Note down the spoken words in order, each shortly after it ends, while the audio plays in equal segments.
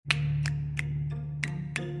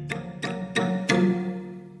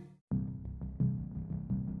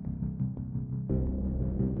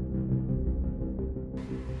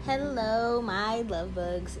Hello, my love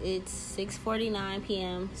bugs. It's 6:49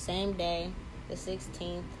 p.m. Same day, the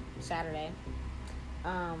 16th, Saturday.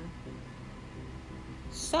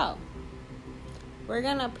 So we're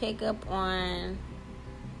gonna pick up on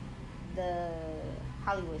the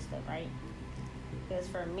Hollywood stuff, right? Because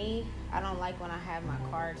for me, I don't like when I have my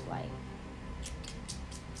cards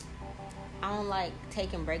I don't like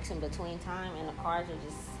taking breaks in between time, and the cards are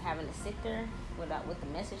just having to sit there with the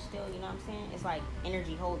message still. You know what I'm saying? It's like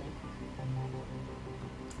energy holding.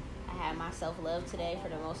 I had my self-love today for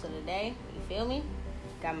the most of the day. You feel me?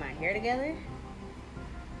 Got my hair together.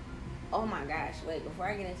 Oh my gosh! Wait, before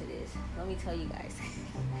I get into this, let me tell you guys.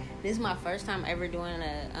 This is my first time ever doing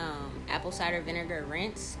a apple cider vinegar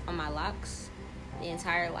rinse on my locks. The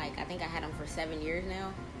entire I think I had them for 7 years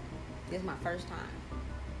now. This is my first time.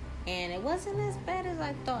 And it wasn't as bad as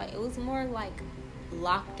I thought. It was more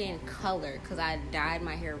locked in color because I dyed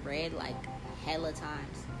my hair red hella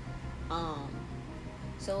times.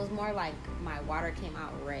 So it was more like my water came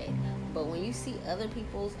out red. But when you see other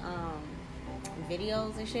people's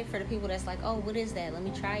videos and shit, for the people that's oh, what is that? Let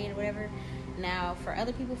me try it or whatever. Now, for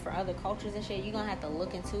other people, for other cultures and shit, you're going to have to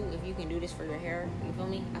look into if you can do this for your hair. You feel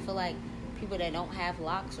me? I feel like people that don't have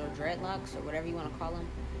locks or dreadlocks or whatever you want to call them,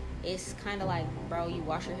 it's kind of bro, you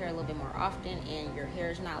wash your hair a little bit more often and your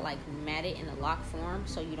hair is not matted in a lock form,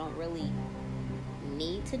 so you don't really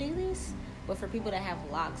need to do this. But for people that have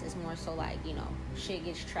locks, it's more so shit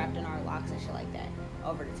gets trapped in our locks and shit like that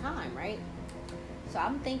over the time, right? So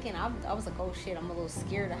I'm thinking, I was like, oh shit, I'm a little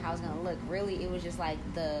scared of how it's gonna look. Really, it was just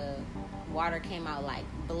the water came out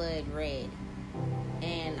blood red.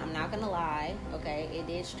 And I'm not gonna lie, okay, it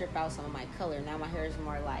did strip out some of my color. Now my hair is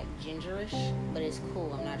more gingerish, but it's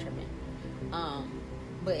cool, I'm not tripping.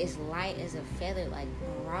 But it's light as a feather,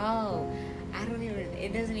 bro,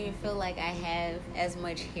 it doesn't even feel like I have as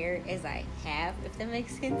much hair as I have, if that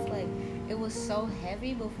makes sense. It was so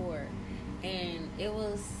heavy before, and it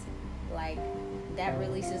was that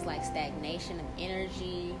releases stagnation of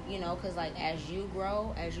energy, because as you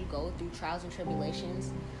grow, as you go through trials and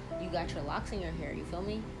tribulations, you got your locks in your hair, you feel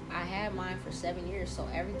me? I had mine for 7 years, so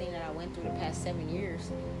everything that I went through the past 7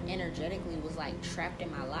 years energetically was trapped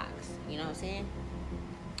in my locks, you know what I'm saying?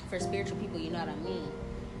 For spiritual people, you know what I mean?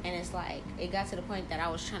 And it's it got to the point that I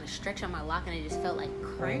was trying to stretch on my lock and it just felt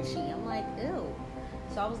crunchy. I'm ew.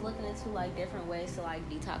 So I was looking into different ways to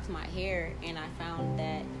detox my hair, and I found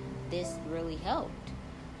that this really helped.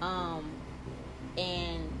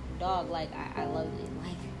 And dog, I loved it.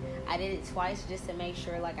 I did it twice just to make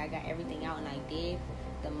sure I got everything out, and I did.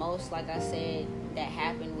 The most, I said, that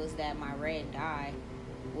happened was that my red dye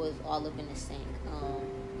was all up in the sink.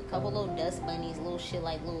 A couple little dust bunnies, little shit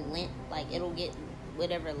little lint, it'll get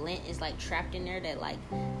whatever lint is trapped in there that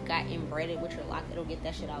got inbreded with your lock, it'll get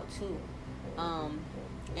that shit out too.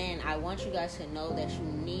 And I want you guys to know that you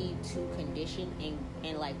need to condition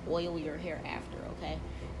and oil your hair after, okay?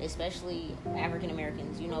 Especially African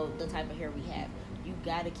Americans, you know the type of hair we have. You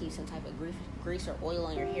gotta keep some type of grease or oil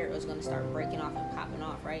on your hair, or it's gonna start breaking off and popping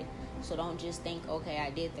off, right? So don't just think, okay, I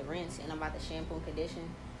did the rinse and I'm about to shampoo and condition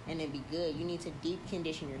and then be good. You need to deep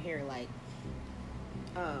condition your hair.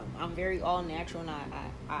 I'm very all natural, and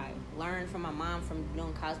I learned from my mom from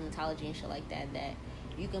doing cosmetology and shit like that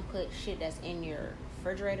you can put shit that's in your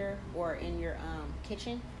refrigerator or in your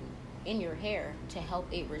kitchen in your hair to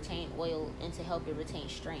help it retain oil and to help it retain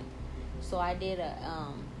strength. So I did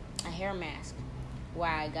a hair mask where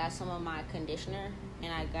I got some of my conditioner,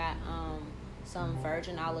 and I got some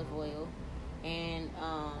virgin olive oil and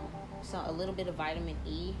a little bit of vitamin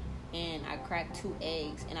E, and I cracked 2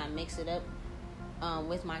 eggs and I mix it up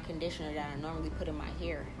with my conditioner that I normally put in my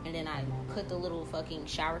hair, and then I put the little fucking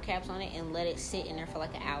shower caps on it and let it sit in there for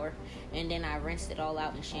an hour, and then I rinsed it all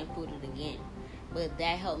out and shampooed it again. But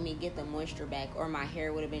that helped me get the moisture back, or my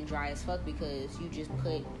hair would have been dry as fuck, because you just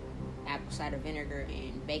put apple cider vinegar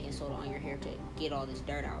and baking soda on your hair to get all this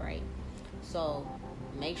dirt out, right? So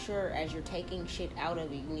make sure as you're taking shit out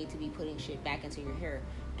of it, you need to be putting shit back into your hair.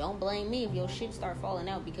 Don't blame me if your shit start falling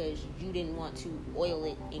out because you didn't want to oil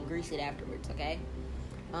it and grease it afterwards, okay?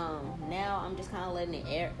 Now I'm just kind of letting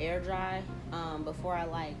it air dry before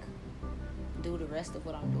I do the rest of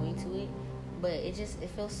what I'm doing to it. But it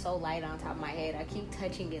feels so light on top of my head. I keep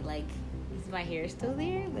touching it is my hair still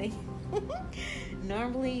there?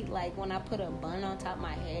 Normally, when I put a bun on top of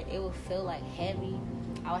my head, it would feel heavy.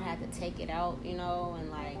 I would have to take it out, and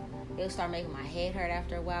it would start making my head hurt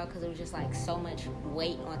after a while because it was just so much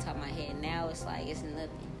weight on top of my head. Now it's it's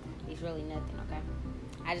nothing. It's really nothing, okay?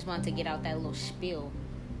 I just wanted to get out that little spiel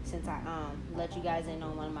since I let you guys in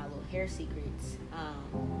on one of my little hair secrets.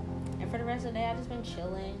 And for the rest of the day, I just been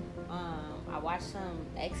chilling. I watched some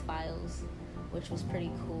X-Files, which was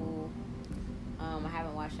pretty cool. I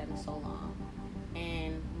haven't watched that in so long.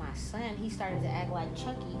 And my son, he started to act like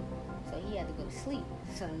Chucky, so he had to go to sleep.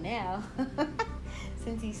 So now,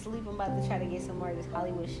 since he's asleep, I'm about to try to get some more of this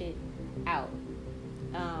Hollywood shit out.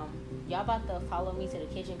 Y'all about to follow me to the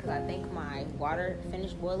kitchen because I think my water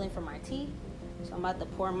finished boiling for my tea. So I'm about to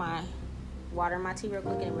pour my water in my tea real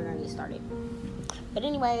quick and we're going to get started. But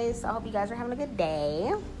anyways, I hope you guys are having a good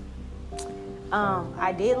day.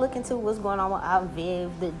 I did look into what's going on with Aunt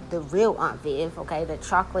Viv, the real Aunt Viv, okay? The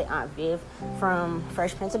chocolate Aunt Viv from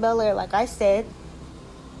Fresh Prince of Bel-Air, like I said.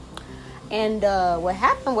 And what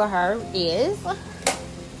happened with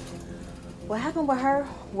her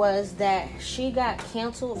was that she got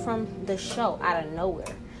canceled from the show out of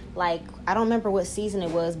nowhere. Like, I don't remember what season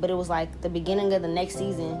it was, but it was like the beginning of the next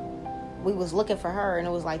season. We was looking for her, and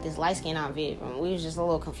it was like this light-skinned Aunt Viv. And we was just a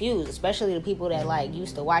little confused, especially the people that like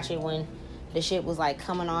used to watch it when the shit was like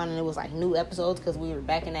coming on and it was like new episodes, because we were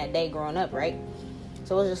back in that day growing up, right?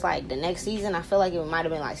 So it was just like the next season, I feel like it might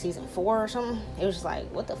have been like season 4 or something. It was just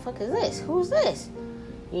like, what the fuck is this? Who's this?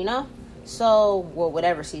 You know? So, well,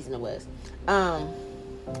 whatever season it was.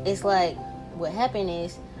 It's like, what happened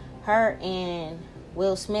is her and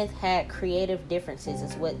Will Smith had creative differences,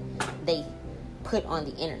 is what they put on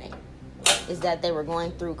the internet. Is that they were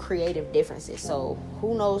going through creative differences. So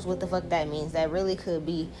who knows what the fuck that means. That really could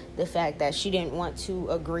be the fact that she didn't want to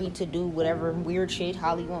agree to do whatever weird shit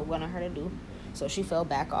Hollywood wanted her to do. So she fell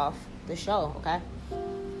back off the show, okay?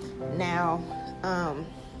 Now,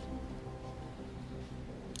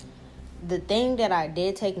 the thing that I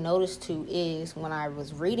did take notice to is when I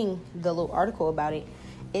was reading the little article about it,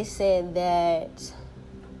 it said that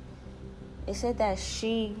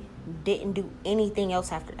she didn't do anything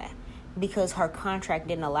else after that because her contract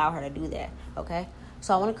didn't allow her to do that, okay?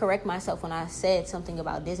 So I want to correct myself when I said something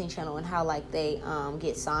about Disney Channel and how like they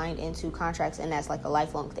get signed into contracts and that's like a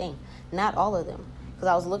lifelong thing. Not all of them. Because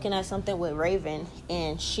I was looking at something with Raven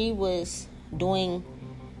and she was doing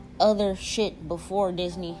other shit before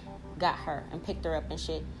Disney got her and picked her up and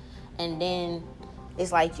shit. And then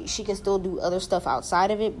it's like she can still do other stuff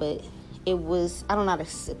outside of it, but it was, I don't know how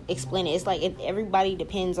to explain it. It's like everybody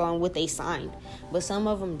depends on what they signed. But some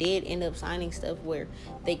of them did end up signing stuff where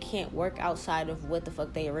they can't work outside of what the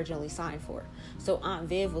fuck they originally signed for. So Aunt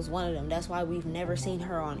Viv was one of them. That's why we've never seen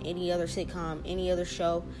her on any other sitcom, any other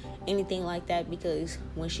show, anything like that. Because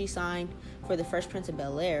when she signed for the Fresh Prince of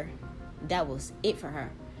Bel-Air, that was it for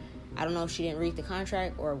her. I don't know if she didn't read the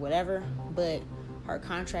contract or whatever, but her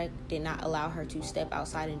contract did not allow her to step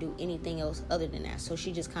outside and do anything else other than that. So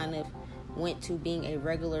she just kind of went to being a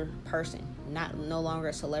regular person, no longer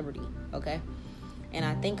a celebrity, okay? And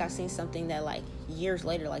I think I seen something that like years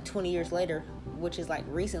later, like 20 years later, which is like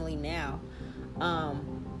recently now,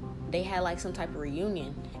 they had like some type of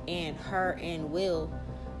reunion, and her and Will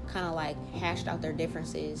kind of like hashed out their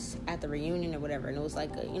differences at the reunion or whatever, and it was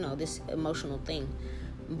like a, this emotional thing.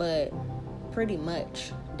 But pretty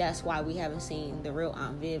much that's why we haven't seen the real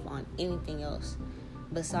Aunt Viv on anything else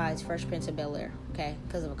besides Fresh Prince of Bel-Air, okay?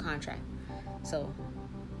 Because of a contract. So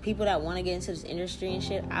people that want to get into this industry and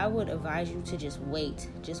shit, I would advise you to just wait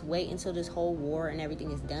until this whole war and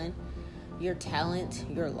everything is done. Your talent,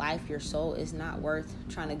 your life, your soul is not worth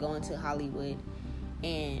trying to go into Hollywood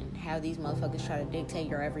and have these motherfuckers try to dictate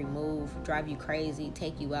your every move, drive you crazy,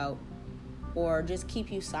 take you out, or just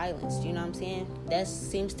keep you silenced. You know what I'm saying? That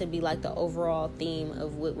seems to be like the overall theme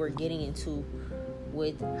of what we're getting into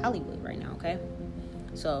with Hollywood right now, okay?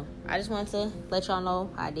 So I just wanted to let y'all know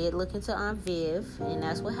I did look into Aunt Viv, and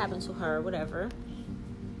that's what happened to her, whatever.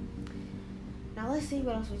 Now let's see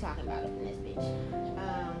what else we talking about in this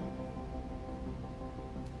bitch.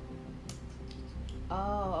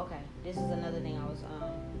 Oh, okay. This is another thing that was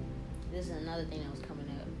coming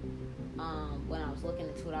up. When I was looking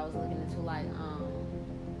into it, I was looking into like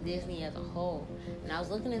Disney as a whole, and I was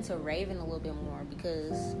looking into Raven a little bit more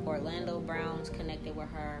because Orlando Brown's connected with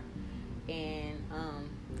her. And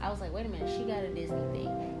I was like, wait a minute, she got a Disney thing.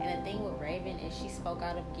 And the thing with Raven is she spoke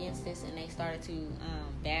out against this, and they started to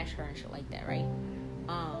bash her and shit like that, right?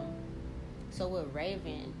 So with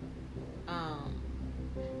Raven,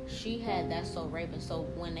 she had That's So Raven. So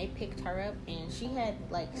when they picked her up, and she had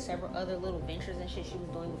like several other little ventures and shit she was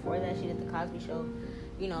doing before that. She did the Cosby Show.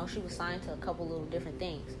 She was signed to a couple little different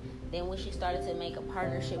things. Then when she started to make a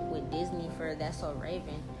partnership with Disney for That's So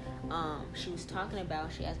Raven, she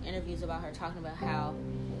has interviews about her talking about how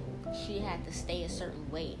she had to stay a certain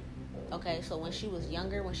way. Okay, so when she was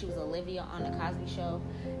younger, when she was Olivia on the Cosby Show,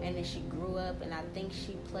 and then she grew up, and I think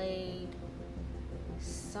she played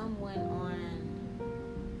someone on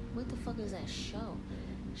what the fuck is that show?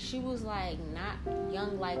 She was like not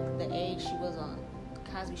young like the age she was on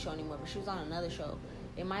Cosby Show anymore, but she was on another show.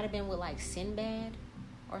 It might have been with like Sinbad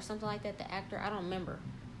or something like that, the actor. I don't remember.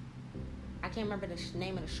 I can't remember the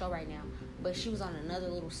name of the show right now, but she was on another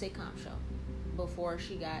little sitcom show before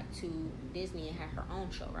she got to Disney and had her own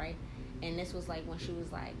show, right? And this was like when she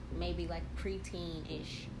was like maybe like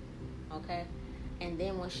preteen-ish, okay? And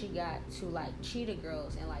then when she got to like Cheetah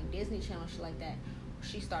Girls and like Disney Channel, shit like that,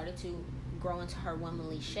 she started to grow into her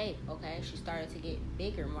womanly shape, okay? She started to get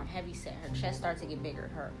bigger, more heavy set. Her chest started to get bigger.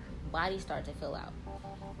 Her body started to fill out.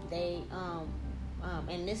 They,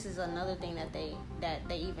 and this is another thing that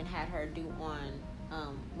they even had her do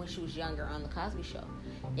on, when she was younger on the Cosby Show,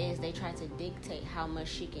 is they tried to dictate how much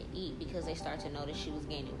she could eat because they started to notice she was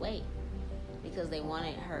gaining weight because they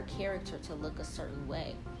wanted her character to look a certain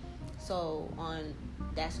way. So on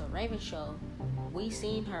That's So Raven show, we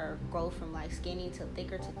seen her grow from like skinny to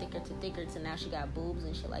thicker to thicker to thicker to now she got boobs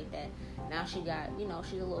and shit like that. Now she got,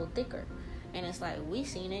 she's a little thicker. And it's like, we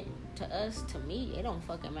seen it. To us, to me, it don't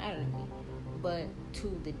fucking matter to me. But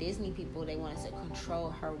to the Disney people, they wanted to control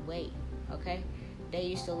her weight, okay? They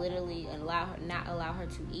used to literally not allow her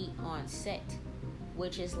to eat on set,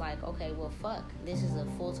 which is like, okay, well, fuck. This is a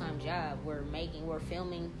full-time job. We're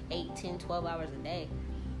filming 8, 10, 12 hours a day.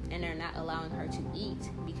 And they're not allowing her to eat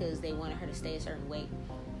because they wanted her to stay a certain weight.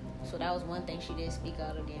 So that was one thing she did speak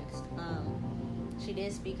out against. She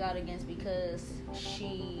did speak out against because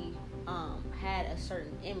she had a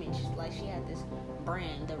certain image. Like, she had this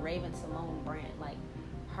brand, the Raven Simone brand. Like,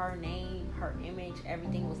 her name, her image,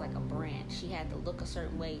 everything was like a brand. She had to look a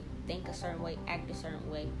certain way, think a certain way, act a certain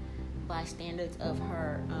way by standards of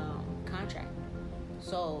her contract.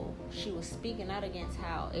 So she was speaking out against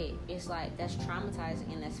how it's like that's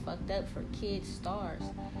traumatizing and that's fucked up for kids stars,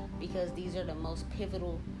 because these are the most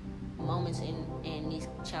pivotal moments in these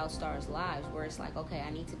child stars' lives where it's like, okay, I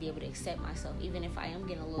need to be able to accept myself even if I am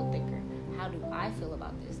getting a little thicker. How do I feel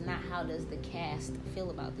about this? Not how does the cast feel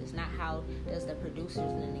about this? Not how does the producers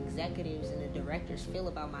and the executives and the directors feel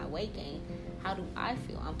about my weight gain? How do I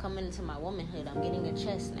feel? I'm coming into my womanhood. I'm getting a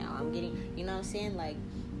chest now. I'm getting, you know what I'm saying? Like,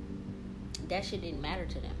 that shit didn't matter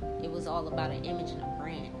to them. It was all about an image and a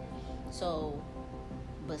brand. So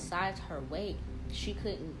besides her weight, she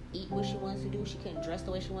couldn't eat what she wants to do. She couldn't dress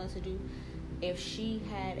the way she wants to do. If she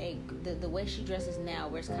had the way she dresses now,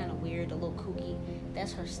 where it's kind of weird, a little kooky,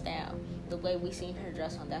 that's her style. The way we seen her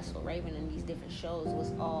dress on That's So Raven and these different shows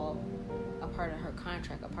was all a part of her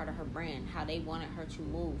contract, a part of her brand, how they wanted her to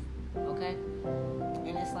move, okay?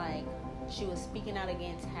 And it's like, she was speaking out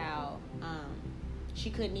against how she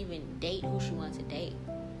couldn't even date who she wanted to date.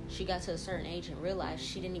 She got to a certain age and realized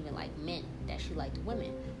she didn't even like men, that she liked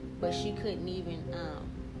women. But she couldn't even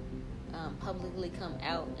publicly come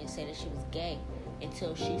out and say that she was gay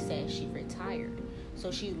until she said she retired.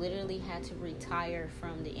 So she literally had to retire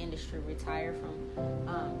from the industry, retire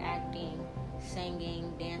from acting,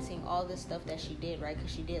 singing, dancing, all this stuff that she did, right?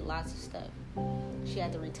 Because she did lots of stuff. She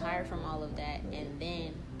had to retire from all of that and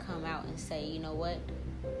then come out and say, you know what?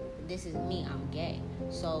 This is me, I'm gay.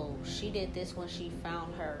 So she did this when she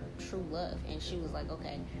found her true love, and she was like,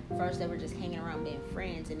 okay, first they were just hanging around being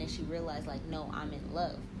friends, and then she realized, like, no, I'm in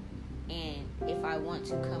love, and if I want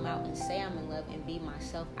to come out and say I'm in love and be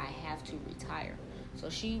myself, I have to retire. So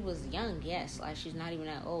she was young, yes, like she's not even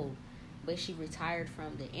that old, but she retired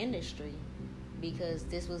from the industry because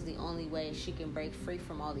this was the only way she can break free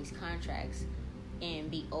from all these contracts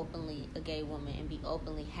and be openly a gay woman and be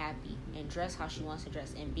openly happy and dress how she wants to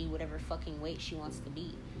dress and be whatever fucking weight she wants to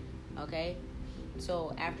be, okay?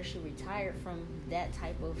 So after she retired from that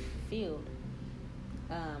type of field,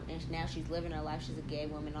 and now she's living her life, she's a gay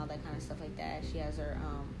woman, all that kind of stuff like that. She has her,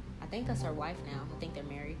 I think that's her wife now. I think they're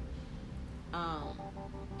married.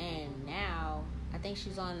 And now I think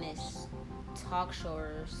she's on this talk show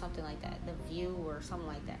or something like that, The View or something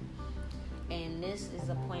like that. And this is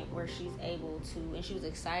a point where she's able to, and she was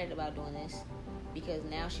excited about doing this because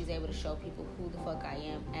now she's able to show people who the fuck I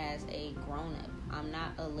am as a grown-up. I'm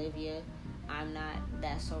not Olivia. I'm not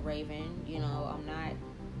That's So Raven. I'm not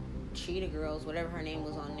Cheetah Girls, whatever her name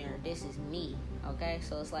was on there. This is me, okay?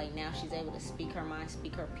 So it's like now she's able to speak her mind,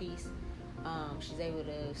 speak her piece. She's able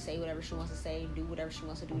to say whatever she wants to say, do whatever she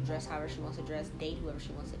wants to do, dress however she wants to dress, date whoever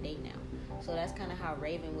she wants to date now. So that's kind of how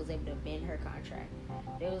Raven was able to bend her contract.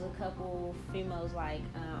 There was a couple females like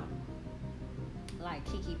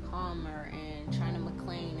Keke Palmer and China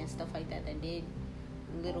McClain and stuff like that did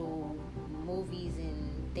little movies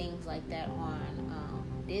and things like that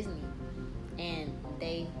on Disney, and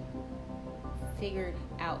they figured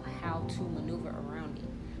out how to maneuver around it.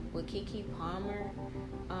 With Keke Palmer,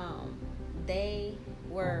 they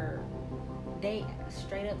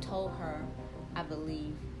straight up told her, I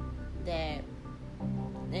believe, that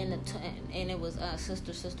and it was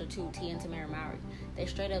Sister 2, T and Tamara Mowry. They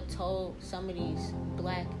straight up told some of these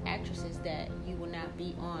black actresses that you will not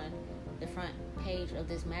be on the front page of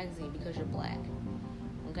this magazine because you're black.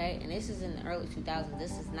 Okay, and this is in the early 2000s.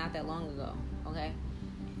 This is not that long ago. Okay,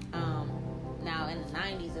 now in the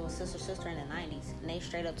 90s, it was Sister in the 90s, and they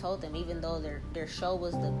straight up told them, even though their show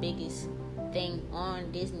was the biggest thing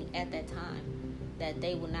on Disney at that time, that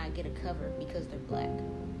they will not get a cover because they're black.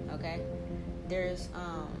 Okay, there's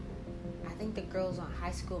I think the girl's on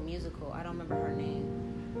High School Musical. I don't remember her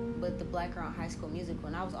name, but the black girl on High School Musical.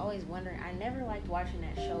 And I was always wondering, I never liked watching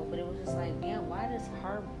that show, but it was just like, damn, why does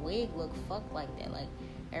her wig look fucked like that? Like,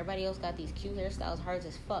 everybody else got these cute hairstyles, hers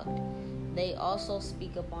is fucked. They also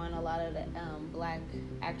speak upon a lot of the black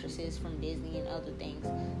actresses from Disney and other things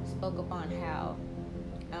spoke upon how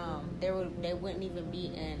there wouldn't even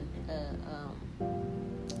be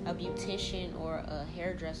a beautician or a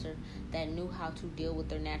hairdresser that knew how to deal with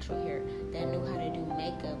their natural hair, that knew how to do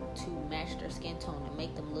makeup to match their skin tone and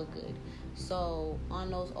make them look good. So on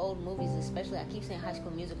those old movies, especially, I keep saying High School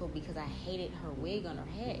Musical because I hated her wig on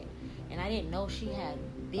her head, and I didn't know she had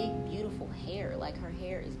big, beautiful hair. Like, her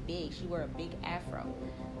hair is big. She wore a big afro.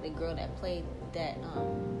 The girl that played that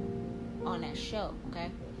on that show, okay,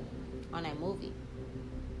 on that movie.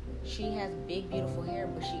 She has big, beautiful hair,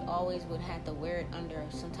 but she always would have to wear it under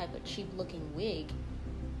some type of cheap-looking wig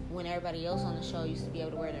when everybody else on the show used to be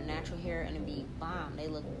able to wear their natural hair and it'd be bomb. They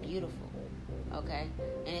look beautiful, okay?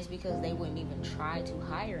 And it's because they wouldn't even try to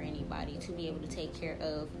hire anybody to be able to take care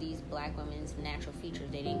of these black women's natural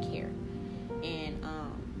features. They didn't care. And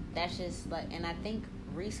that's just like, and I think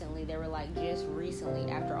recently, they were like, just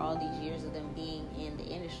recently, after all these years of them being in the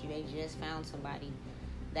industry, they just found somebody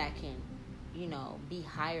that can, you know, be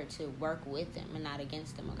hired to work with them and not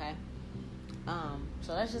against them, okay?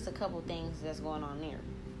 So that's just a couple things that's going on there.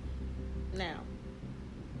 Now,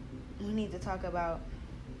 we need to talk about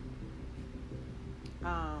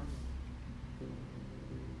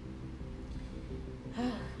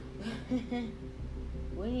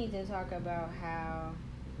we need to talk about how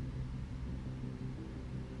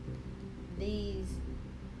I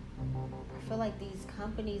feel like these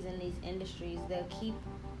companies and these industries, they'll keep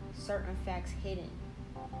certain facts hidden,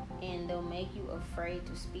 and they'll make you afraid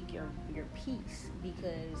to speak your piece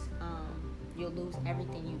because you'll lose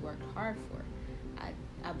everything you worked hard for.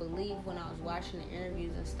 I believe when I was watching the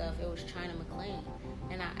interviews and stuff, it was China McClain,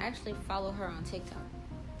 and I actually follow her on TikTok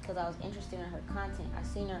because I was interested in her content. I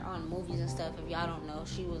seen her on movies and stuff. If y'all don't know,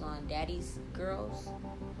 she was on Daddy's Girls,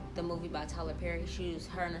 the movie by Tyler Perry.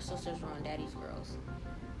 Her and her sisters were on Daddy's Girls,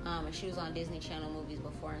 and she was on Disney Channel movies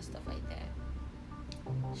before and stuff like that.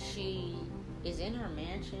 She is in her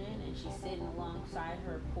mansion and she's sitting alongside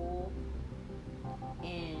her pool,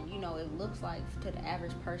 and you know, it looks like to the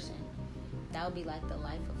average person that would be like the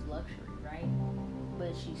life of luxury, right?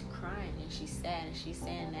 But she's crying and she's sad, and she's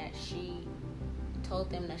saying that she told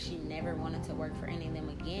them that she never wanted to work for any of them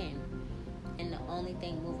again, and the only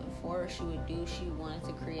thing moving forward she would do, she wanted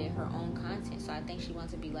to create her own content. So I think she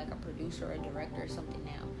wants to be like a producer or a director or something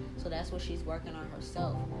now. So that's what she's working on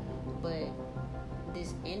herself. But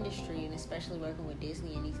this industry, and especially working with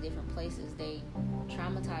Disney in these different places, they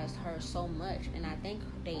traumatized her so much, and I think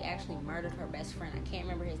they actually murdered her best friend. I can't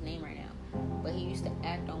remember his name right now, but he used to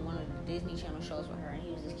act on one of the Disney Channel shows with her, and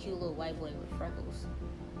he was this cute little white boy with freckles.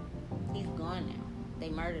 He's gone now. They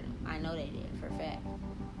murdered him. I know they did for a fact.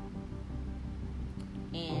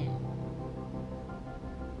 And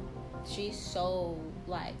she's so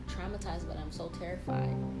like traumatized, but I'm so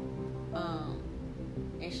terrified.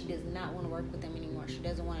 And she does not want to work with them anymore. She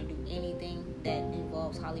doesn't want to do anything that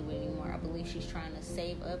involves Hollywood anymore. I believe she's trying to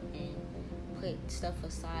save up and put stuff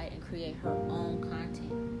aside and create her own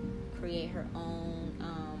content, create her own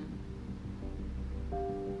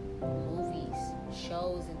movies,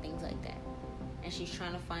 shows, and things like that. And she's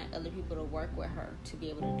trying to find other people to work with her to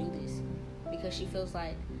be able to do this, because she feels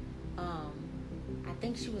like I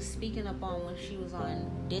think she was speaking up on when she was on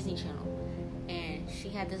Disney Channel, and she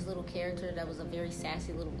had this little character that was a very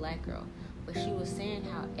sassy little black girl, but she was saying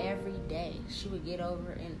how every day she would get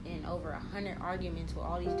over in over 100 arguments with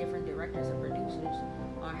all these different directors and producers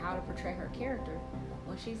on how to portray her character,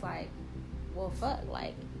 when she's like, well, fuck,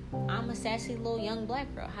 like, I'm a sassy little young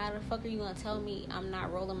black girl. How the fuck are you gonna tell me I'm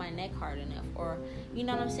not rolling my neck hard enough? Or, you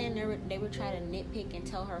know what I'm saying? They would try to nitpick and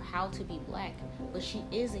tell her how to be black, but she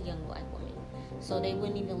is a young black woman. So they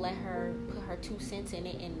wouldn't even let her put her 2 cents in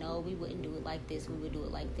it and no, we wouldn't do it like this. We would do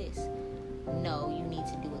it like this. No, you need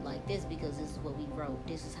to do it like this because this is what we wrote.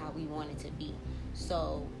 This is how we want it to be.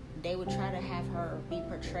 So they would try to have her be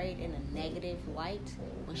portrayed in a negative light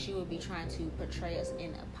when she would be trying to portray us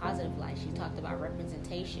in a positive light. She talked about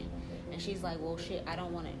representation. And she's like, well, shit, I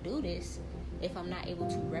don't want to do this if I'm not able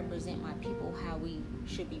to represent my people how we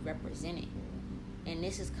should be represented. And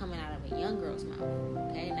this is coming out of a young girl's mouth.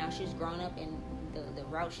 Okay, now she's grown up, and the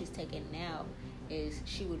route she's taking now is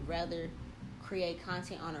she would rather create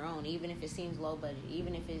content on her own, even if it seems low budget,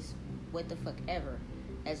 even if it's what the fuck ever.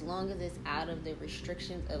 As long as it's out of the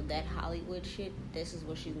restrictions of that Hollywood shit, this is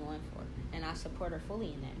what she's going for. And I support her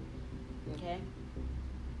fully in that. Okay?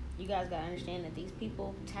 You guys gotta understand that these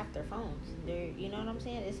people tap their phones. They're, you know what I'm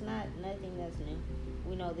saying? It's not nothing that's new.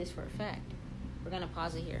 We know this for a fact. We're gonna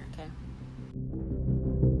pause it here, okay?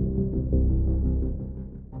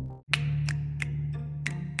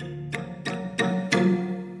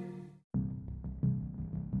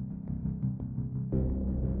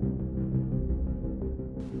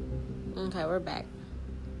 Okay, we're back.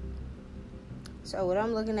 So what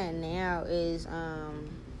I'm looking at now is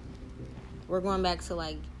we're going back to,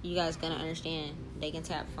 like, you guys gonna understand they can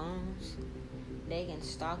tap phones, they can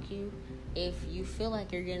stalk you. If you feel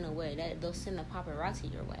like you're getting away, that they'll send a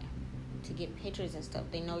paparazzi your way to get pictures and stuff.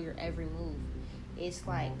 They know your every move. It's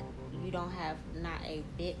like you don't have not a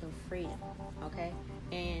bit of freedom, okay?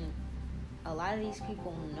 And a lot of these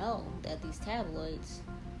people know that these tabloids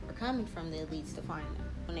are coming from the elites to find them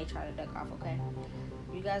when they try to duck off, okay?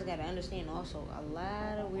 You guys gotta understand also, a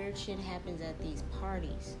lot of weird shit happens at these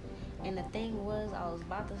parties. And the thing was, I was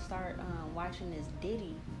about to start watching this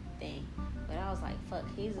Diddy thing, but I was like, fuck,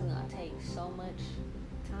 he's gonna take so much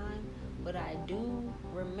time. But I do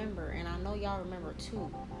remember, and I know y'all remember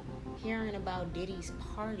too, hearing about Diddy's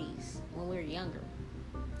parties when we were younger.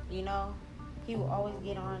 You know, he would always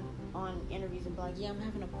get on interviews and be like, yeah, I'm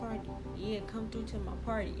having a party. Yeah, come through to my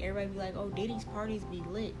party. Everybody be like, oh, Diddy's parties be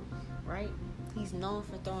lit, right? He's known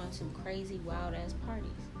for throwing some crazy, wild-ass parties.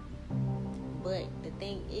 But the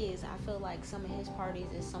thing is, I feel like some of his parties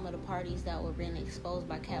is some of the parties that were being exposed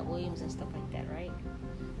by Cat Williams and stuff like that, right?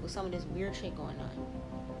 With some of this weird shit going on.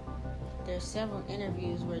 There's several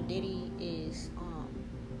interviews where Diddy is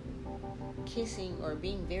kissing or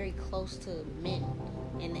being very close to men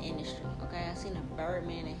in the industry. Okay, I seen a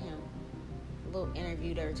Birdman and him little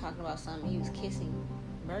interview. They were talking about something. He was kissing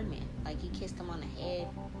Birdman, like he kissed him on the head.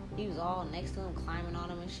 He was all next to him, climbing on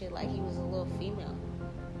him and shit, like he was a little female.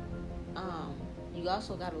 You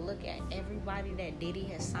also got to look at everybody that Diddy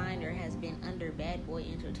has signed or has been under Bad Boy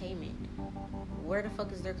Entertainment. Where the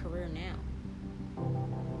fuck is their career now?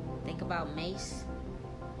 Think about Mace.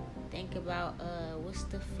 Think about what's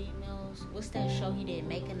the females? What's that show he did,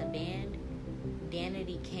 Making the Band?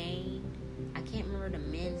 Danity Kane. I can't remember the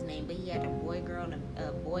men's name, but he had a boy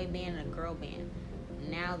band and a girl band.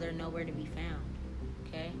 Now they're nowhere to be found.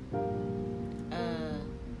 Okay.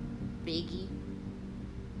 Biggie.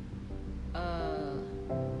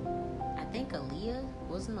 I think Aaliyah.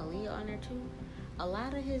 Wasn't Aaliyah on there too? A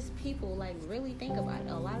lot of his people, like, really think about it.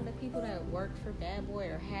 A lot of the people that worked for Bad Boy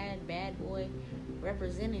or had Bad Boy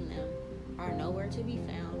representing them are nowhere to be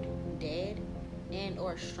found, dead, and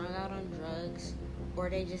or strung out on drugs, or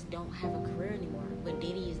they just don't have a career anymore. But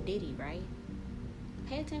Diddy is Diddy, right?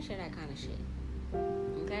 Pay attention to that kind of shit.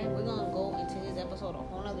 Okay? We're going to go into this episode a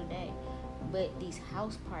whole nother day. But these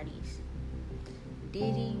house parties,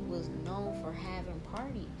 Diddy was known for having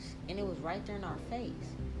parties, and it was right there in our face.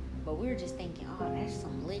 But we were just thinking, oh, that's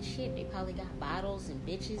some lit shit. They probably got bottles and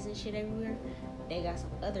bitches and shit everywhere. They got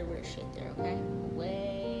some other weird shit there, okay?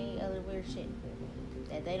 Way other weird shit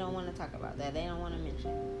that they don't want to talk about, that they don't want to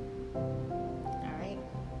mention. Alright?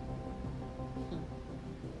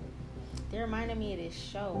 They reminded me of this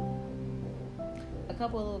show. A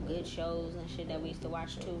couple of little good shows and shit that we used to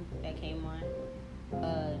watch too that came on.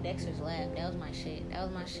 Dexter's Lab. That was my shit.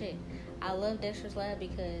 I love Dexter's Lab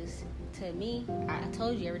because, to me, I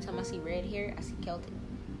told you, every time I see red hair, I see Celtic.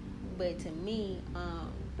 But to me,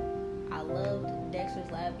 I loved Dexter's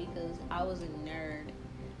Lab because I was a nerd.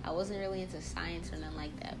 I wasn't really into science or nothing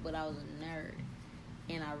like that, but I was a nerd.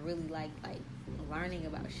 And I really liked, learning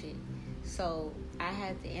about shit. So, I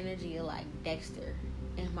had the energy of, Dexter.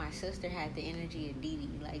 And my sister had the energy of Dee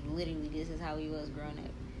Dee. Like, literally, this is how we was growing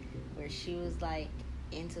up. Where she was,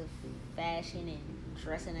 into fashion and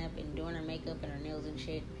dressing up and doing her makeup and her nails and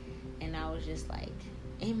shit. And I was just,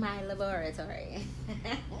 in my laboratory.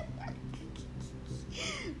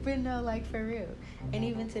 But no, for real. And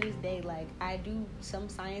even to this day, I do some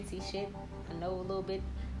sciencey shit. I know a little bit.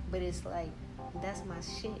 But it's, that's my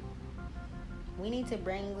shit. We need to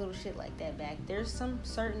bring little shit like that back. There's some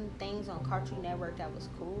certain things on Cartoon Network that was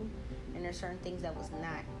cool. And there's certain things that was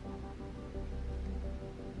not.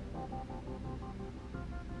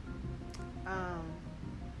 Um,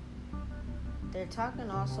 they're talking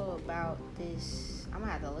also about this. I'm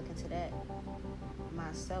gonna have to look into that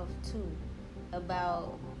myself too.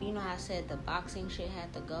 About, you know how I said the boxing shit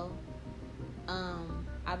had to go.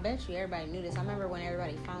 I bet you everybody knew this. I remember when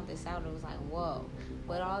everybody found this out, it was like, whoa.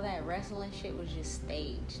 But all that wrestling shit was just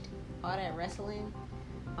staged. All that wrestling,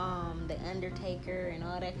 the Undertaker and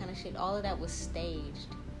all that kind of shit, all of that was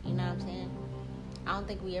staged. You know what I'm saying? I don't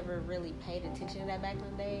think we ever really paid attention to that back in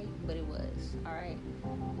the day, but it was. Alright.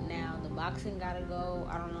 Now, the boxing gotta go.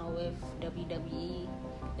 I don't know if WWE,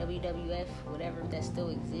 WWF, whatever, if that still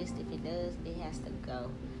exists. If it does, it has to go.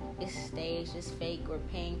 It's staged, it's fake. We're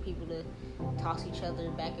paying people to toss each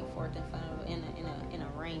other back and forth in front of in a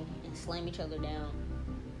ring and slam each other down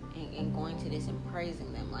and going to this and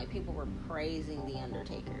praising them. Like, people were praising the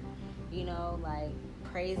Undertaker, you know, like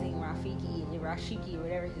praising Rashiki or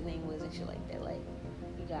whatever his name was and shit like that. Like,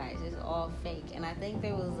 you guys, it's all fake. And I think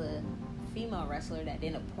there was a female wrestler that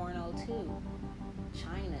did a porno too.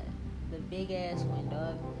 China, the big ass one,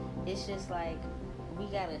 dog. It's just like, we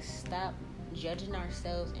gotta stop judging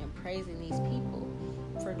ourselves and praising these people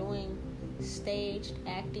for doing staged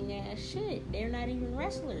acting ass shit. They're not even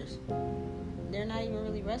wrestlers. They're not even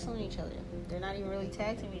really wrestling each other. They're not even really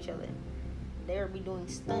tag teaming each other. They would be doing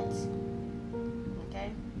stunts.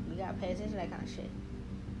 Okay? We gotta pay attention to that kind of shit.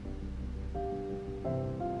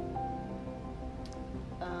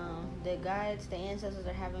 The guides, the ancestors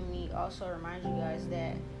are having me also remind you guys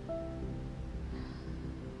that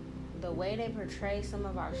the way they portray some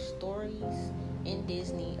of our stories in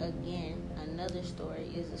Disney, again, another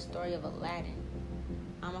story, is the story of Aladdin.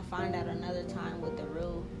 I'm gonna find out another time what the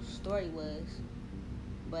real story was,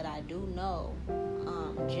 but I do know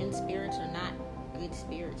jinn spirits are not good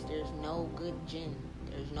spirits. There's no good jinn.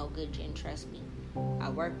 There's no good jinn, trust me. I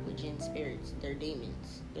work with jinn spirits. They're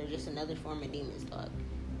demons. They're just another form of demons, dog.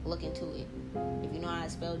 Look into it. If you know how to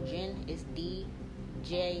spell jinn, it's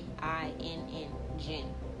D-J-I-N-N,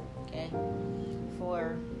 jinn. Okay?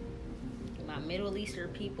 For my Middle Eastern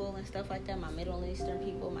people and stuff like that, my Middle Eastern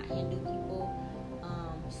people, my Hindu people,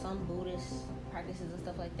 some Buddhist practices and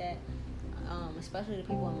stuff like that, especially the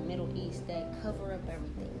people in the Middle East that cover up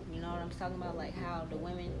everything. You know what I'm talking about? Like how the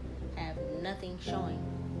women have nothing showing,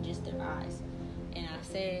 just their eyes. And I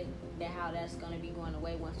said that how that's going to be going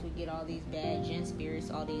away once we get all these bad jinn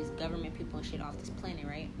spirits, all these government people and shit off this planet,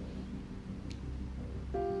 right?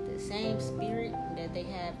 The same spirit that they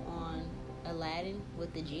have on Aladdin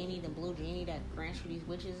with the genie, the blue genie that grants you these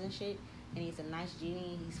wishes and shit, and he's a nice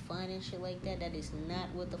genie, he's fun and shit like that, that is not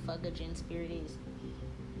what the fuck a jinn spirit is.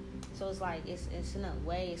 So it's like, it's in a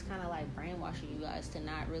way, it's kind of like brainwashing you guys to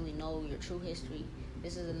not really know your true history.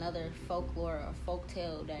 This is another folklore or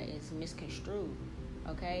folktale that is misconstrued,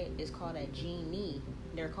 okay? It's called a genie.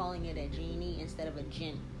 They're calling it a genie instead of a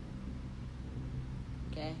jinn,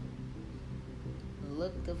 okay?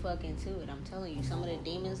 Look the fuck into it. I'm telling you, some of the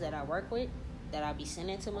demons that I work with, that I be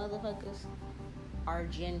sending to motherfuckers, are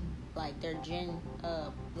jinn, like they're jinn,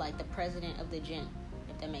 like the president of the jinn,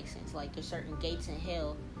 if that makes sense. Like, there's certain gates in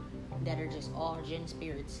hell that are just all jinn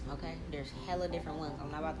spirits, okay? There's hella different ones. I'm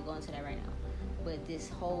not about to go into that right now. But this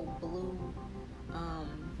whole blue,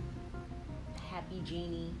 happy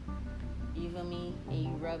genie, you feel me? And you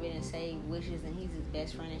rub it and say wishes and he's his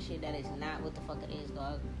best friend and shit. That is not what the fuck it is,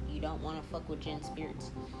 dog. You don't want to fuck with jinn spirits.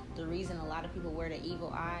 The reason a lot of people wear the evil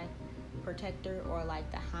eye protector or like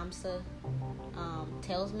the Hamsa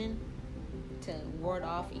talisman to ward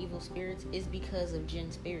off evil spirits is because of jinn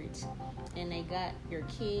spirits. And they got your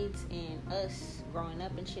kids and us growing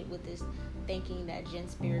up and shit with this, thinking that jinn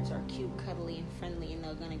spirits are cute, cuddly, and friendly, and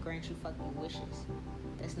they're gonna grant you fucking wishes.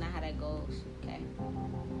 That's not how that goes, okay?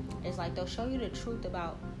 It's like they'll show you the truth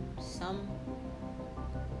about some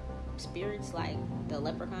spirits, like the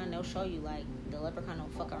leprechaun. They'll show you, like, the leprechaun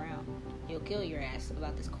don't fuck around. He'll kill your ass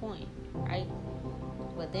about this coin, right?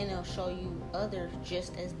 But then they'll show you other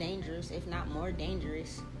just as dangerous, if not more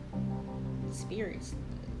dangerous, spirits,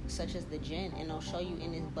 such as the jinn, and they'll show you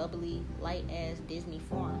in this bubbly, light-ass Disney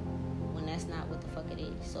form, when that's not what the fuck it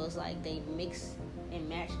is. So it's like they mix and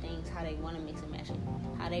match things how they want to mix and match it,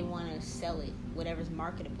 how they want to sell it, whatever's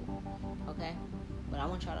marketable, okay? But I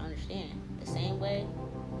want y'all to understand, the same way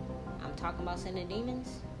I'm talking about sending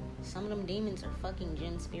demons, some of them demons are fucking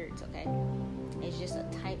jinn spirits, okay? It's just a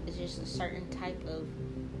type, it's just a certain type of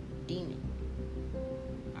demon,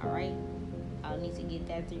 alright? I need to get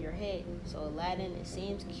that through your head. So Aladdin, it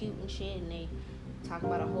seems cute and shit, and they talk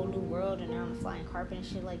about a whole new world, and they're on the flying carpet and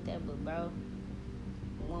shit like that, but bro,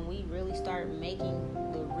 when we really start making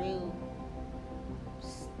the real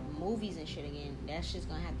movies and shit again, that shit's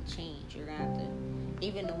gonna have to change. You're gonna have to,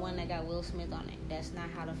 even the one that got Will Smith on it, that's not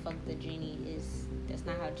how the fuck the genie is. That's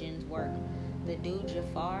not how jinns work. The dude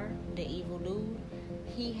Jafar, the evil dude,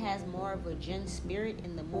 he has more of a jinn spirit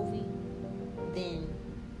in the movie than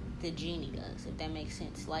the genie does, if that makes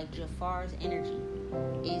sense. Like, Jafar's energy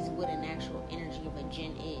is what an actual energy of a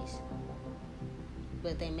jinn is,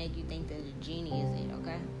 but they make you think that the genie is it.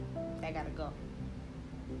 Okay, that gotta go.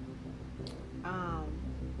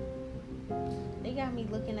 They got me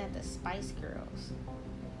looking at the Spice Girls.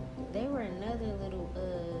 They were another little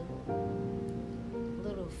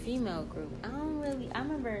female group. I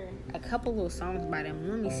remember a couple little songs by them.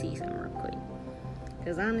 Let me see something real quick.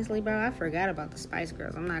 Because honestly, bro, I forgot about the Spice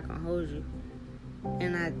Girls. I'm not gonna hold you.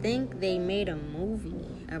 And I think they made a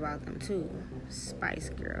movie about them too. Spice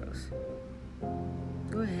Girls.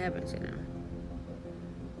 What happened to them?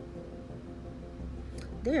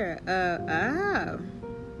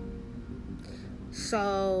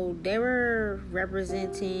 So they were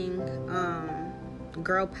representing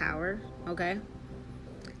girl power, okay?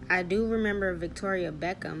 I do remember Victoria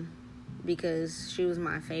Beckham because she was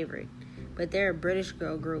my favorite. But they're a British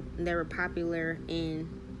girl group. They were popular in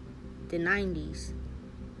the 90s.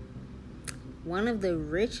 One of the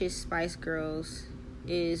richest Spice Girls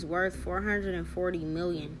is worth $440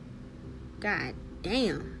 million. God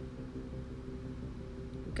damn.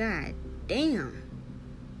 God damn.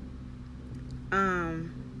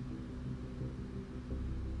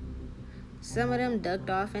 Some of them ducked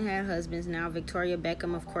off and had husbands now. Victoria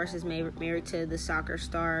Beckham, of course, is married to the soccer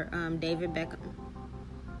star David Beckham.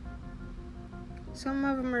 Some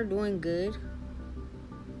of them are doing good.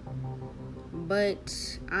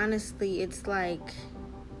 But honestly, it's like,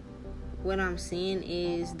 what I'm seeing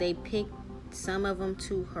is they picked some of them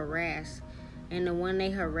to harass. And the one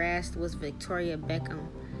they harassed was Victoria Beckham.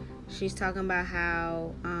 She's talking about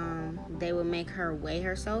how they would make her weigh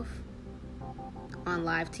herself on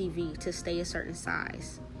live TV to stay a certain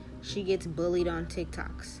size. She gets bullied on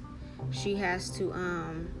TikToks. She has to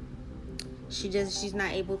she's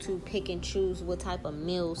not able to pick and choose what type of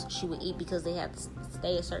meals she would eat because they have to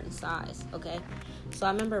stay a certain size. Okay, so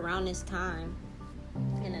I remember around this time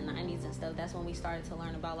in the 90s and stuff, that's when we started to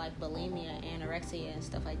learn about like bulimia, anorexia and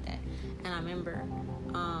stuff like that. And I remember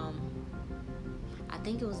I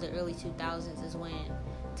think it was the early 2000s is when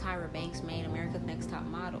Tyra Banks made America's Next Top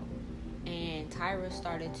Model. And Tyra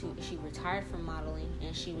she retired from modeling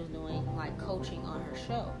and she was doing like coaching on her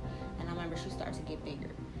show. And I remember she started to get bigger.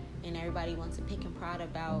 And everybody wants to pick and prod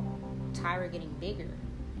about Tyra getting bigger.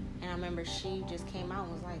 And I remember she just came out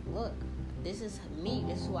and was like, look, this is me,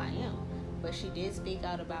 this is who I am. But she did speak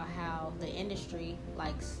out about how the industry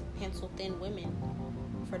likes pencil-thin women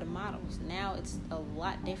for the models. Now it's a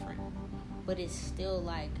lot different. But it's still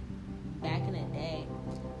like, back in the day,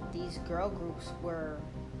 these girl groups were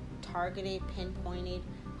targeted, pinpointed,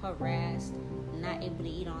 harassed, not able to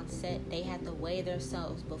eat on set. They had to weigh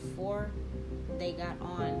themselves before they got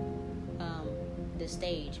on the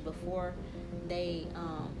stage, before they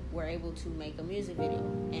were able to make a music video,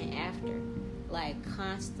 and after, like,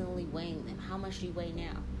 constantly weighing them. How much do you weigh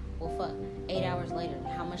now? Well, fuck, 8 hours later,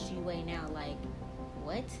 how much do you weigh now? Like,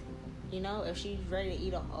 what? You know, if she's ready to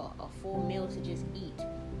eat a full meal to just eat,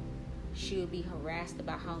 she would be harassed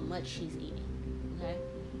about how much she's eating. Okay?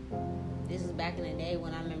 This is back in the day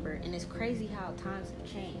when I remember, and it's crazy how times have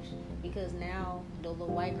changed, because now the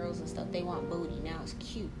little white girls and stuff, they want booty. Now it's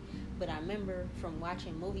cute. But I remember from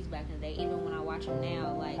watching movies back in the day, even when I watch them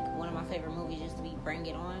now, like, one of my favorite movies used to be Bring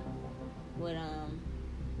It On with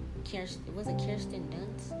was it Kirsten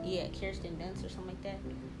Dunst? Yeah, Kirsten Dunst or something like that.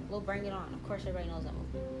 Little Bring It On. Of course, everybody knows that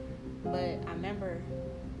movie. But I remember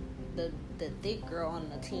the thick girl on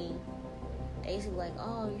the team, they used to be like,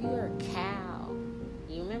 oh, you're a cow.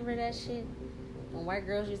 You remember that shit? When white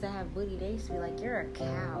girls used to have booty, they used to be like, you're a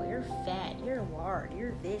cow, you're fat, you're lard,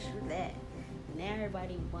 you're this, you're that. Now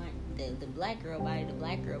everybody want the black girl body, the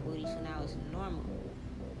black girl booty, so now it's normal.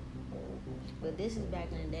 But this is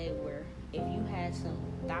back in the day where if you had some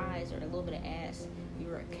thighs or a little bit of ass, you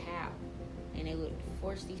were a cow. And they would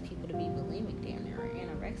force these people to be bulimic down there or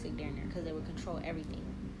anorexic down there because they would control everything.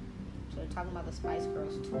 So they're talking about the Spice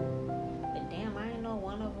Girls too. But damn, I didn't know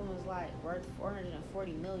one of them was like worth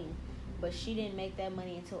 $440 million. But she didn't make that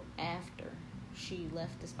money until after she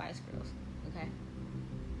left the Spice Girls. Okay?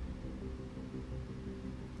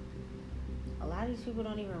 A lot of these people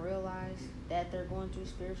don't even realize that they're going through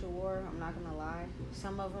spiritual war. I'm not gonna lie.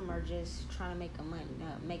 Some of them are just trying to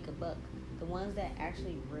make a buck. The ones that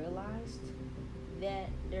actually realized that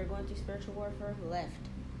they're going through spiritual warfare left.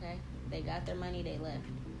 Okay, they got their money, they left.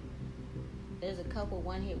 There's a couple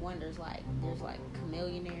one-hit wonders, like there's like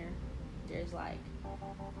Chameleonaire. There's like,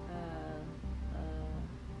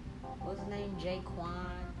 what's his name? Jaquan,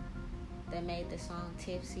 that made the song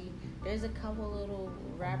Tipsy. There's a couple little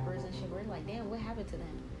rappers and shit. We're like, damn, what happened to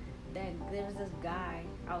them? There was this guy,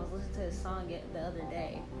 I was listening to his song the other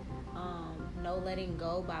day, No Letting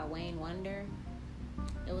Go by Wayne Wonder.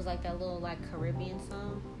 It was like that little like Caribbean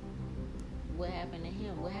song. What happened to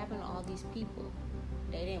him? What happened to all these people?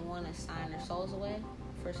 They didn't want to sign their souls away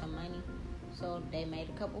for some money, so they made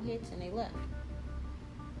a couple hits and they left.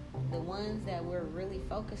 The ones that we're really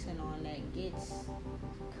focusing on that gets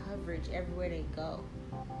coverage everywhere they go,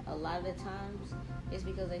 a lot of the times it's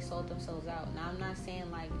because they sold themselves out. Now I'm not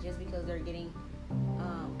saying like just because they're getting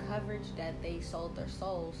coverage that they sold their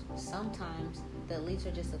souls. Sometimes the elites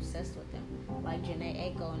are just obsessed with them. Like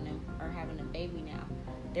Janae Aiko and them are having a baby now.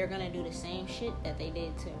 They're gonna do the same shit that they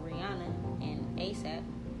did to Rihanna and ASAP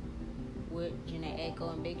with Janae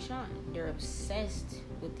Aiko and Big Sean. They're obsessed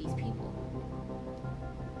with these people.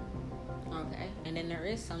 Okay, and then there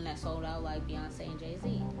is some that sold out like Beyonce and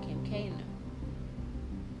Jay-Z, Kim K and them.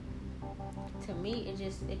 To me, it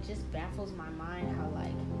just baffles my mind how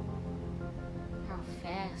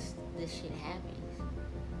fast this shit happens.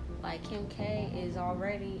 Like Kim K is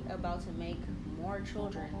already about to make more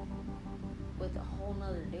children with a whole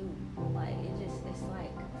nother dude. Like it's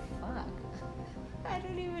like fuck. I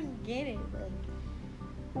don't even get it.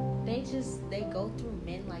 Like they go through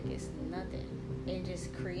men like it's nothing and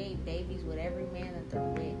just create babies with every man that they're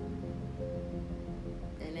with.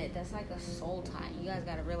 And that's like a soul tie. You guys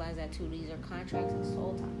gotta realize that too. These are contracts and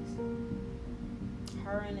soul ties.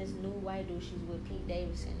 Her and this new white dude, she's with Pete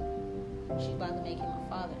Davidson. She's about to make him a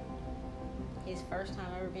father. His first time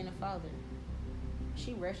ever being a father.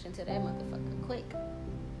 She rushed into that motherfucker quick.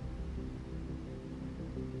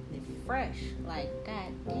 It's fresh. Like,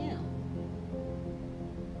 goddamn.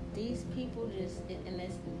 These people just, and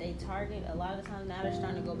they target, a lot of the times now they're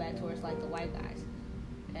starting to go back towards like the white guys.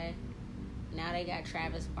 Okay? Now they got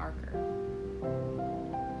Travis Barker.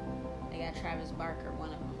 They got Travis Barker,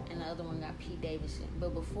 one of them. And the other one got Pete Davidson.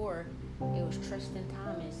 But before, it was Tristan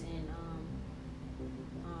Thompson and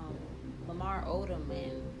Lamar Odom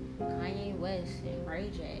and Kanye West and Ray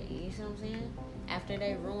J. You see what I'm saying? After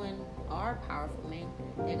they ruin our powerful men,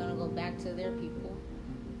 they're going to go back to their people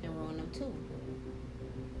and ruin them too.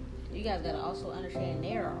 You guys got to also understand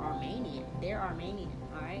they're Armenian. They're Armenian,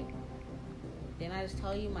 alright? Didn't I just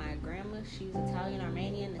tell you my grandma, she's Italian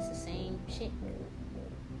Armenian? It's the same shit.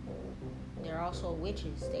 They're also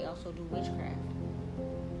witches. They also do witchcraft.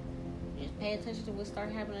 Just pay attention to what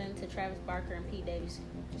started happening to Travis Barker and Pete Davidson.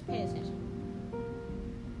 Just pay attention.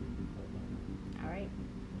 Alright?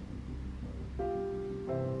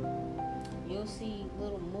 You'll see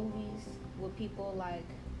little movies with people like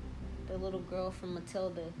the little girl from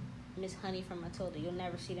Matilda, Miss Honey from Matilda. You'll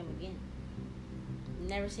never see them again.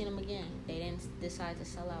 Never seen them again. They didn't decide to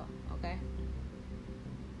sell out, okay?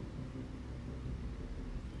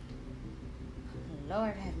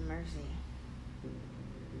 Lord have mercy.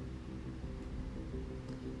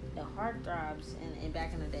 The heartthrobs in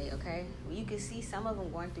back in the day, okay? Well, you can see some of them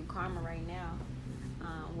going through karma right now.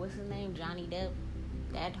 What's his name? Johnny Depp.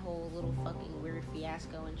 That whole little fucking weird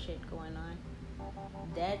fiasco and shit going on.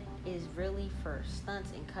 That is really for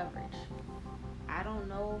stunts and coverage. I don't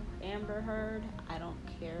know Amber Heard. I don't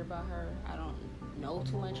care about her. I don't know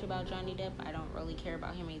too much about Johnny Depp. I don't really care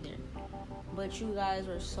about him either. But you guys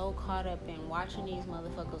were so caught up in watching these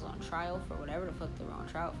motherfuckers on trial for whatever the fuck they were on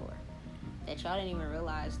trial for, that y'all didn't even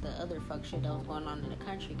realize the other fuck shit that was going on in the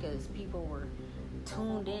country, because people were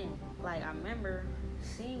tuned in. Like, I remember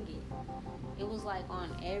seeing it. It was like on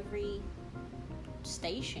every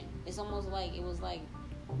station. It's almost like it was like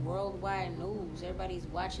worldwide news. Everybody's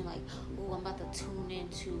watching like, oh, I'm about to tune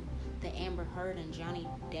into the Amber Heard and Johnny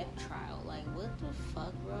Depp trial. Like, what the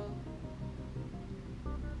fuck, bro?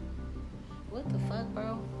 What the fuck,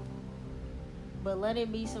 bro? But let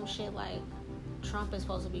it be some shit like Trump is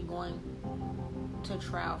supposed to be going to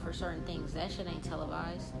trial for certain things. That shit ain't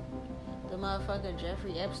televised. The motherfucker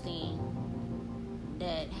Jeffrey Epstein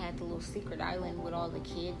that had the little secret island with all the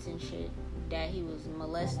kids and shit that he was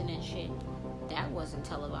molesting and shit, that wasn't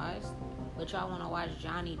televised. But y'all want to watch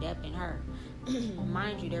Johnny Depp and her.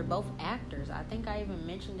 Mind you, they're both actors. I think I even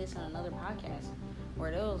mentioned this in another podcast,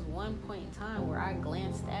 where there was one point in time where I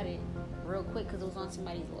glanced at it real quick because it was on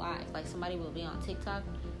somebody's live. Like, somebody will be on TikTok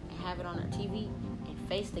and have it on their TV and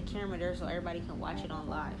face the camera there so everybody can watch it on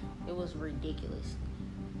live. It was ridiculous.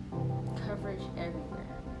 Coverage everywhere.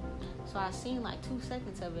 So I seen like 2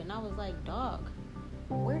 seconds of it and I was like, dog,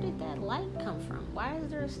 where did that light come from? Why is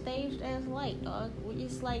there a staged ass light, dog?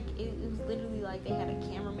 It's like, it was literally like they had a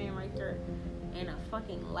cameraman right there in a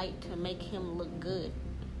fucking light to make him look good.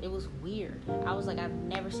 It was weird. I was like, I've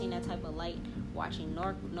never seen that type of light watching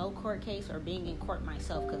no court case or being in court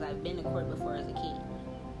myself, because I've been in court before as a kid.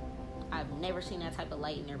 I've never seen that type of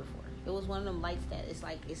light in there before. It was one of them lights that it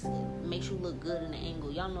makes you look good in the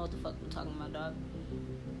angle. Y'all know what the fuck I'm talking about, dog.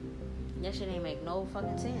 That shit ain't make no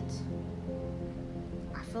fucking sense.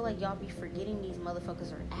 I feel like y'all be forgetting these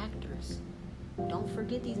motherfuckers are actors. Don't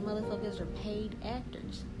forget these motherfuckers are paid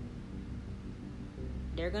actors.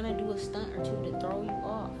 They're gonna do a stunt or two to throw you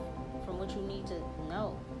off from what you need to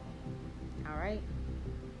know. Alright?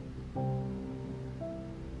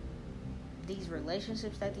 These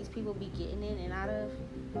relationships that these people be getting in and out of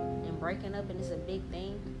and breaking up, and it's a big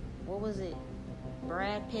thing. What was it?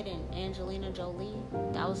 Brad Pitt and Angelina Jolie?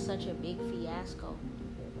 That was such a big fiasco.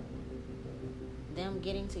 Them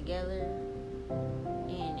getting together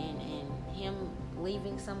and him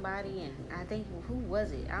leaving somebody, and I think, who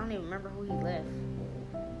was it? I don't even remember who he left.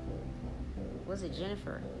 Was it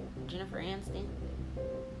Jennifer Aniston?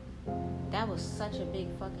 That was such a big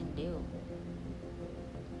fucking deal.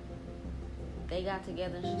 They got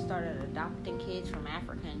together and she started adopting kids from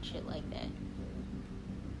Africa and shit like that.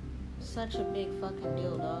 Such a big fucking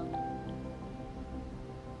deal, dog.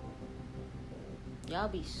 Y'all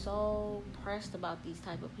be so pressed about these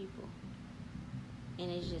type of people. And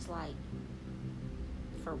it's just like,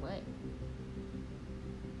 for what?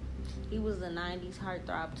 He was the 90s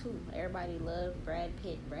heartthrob too. Everybody loved Brad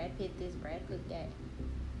Pitt. Brad Pitt this, Brad Pitt that.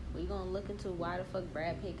 We gonna look into why the fuck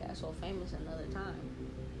Brad Pitt got so famous another time.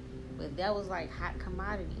 But that was like hot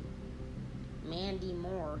commodity. Mandy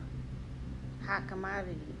Moore. Hot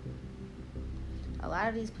commodity. A lot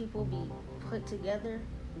of these people be put together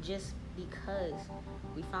just because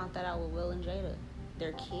we found that out with Will and Jada.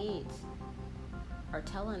 Their kids are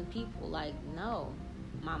telling people like, no,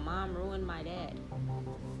 my mom ruined my dad.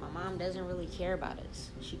 My mom doesn't really care about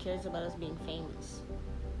us. She cares about us being famous.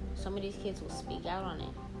 Some of these kids will speak out on it.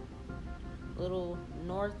 Little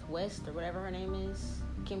Northwest or whatever her name is,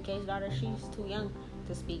 Kim K's daughter, she's too young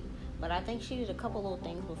to speak. But I think she did a couple little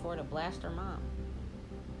things before to blast her mom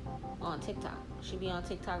on TikTok. She be on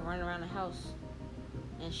TikTok running around the house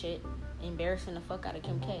and shit, embarrassing the fuck out of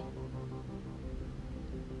Kim K.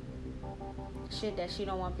 Shit that she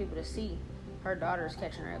don't want people to see. Her daughter's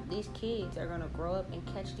catching her up. These kids are gonna grow up and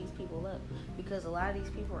catch these people up, because a lot of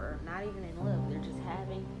these people are not even in love. They're just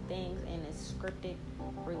having things, and it's scripted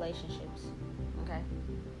relationships. Okay?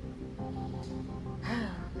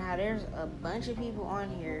 Now there's a bunch of people on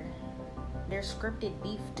here. There's scripted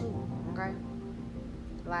beef too. Okay?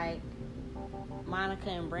 Like Monica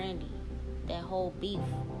and Brandy. That whole beef.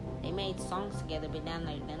 They made songs together, but now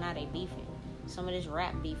they beefing. Some of this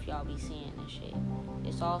rap beef y'all be seeing and shit.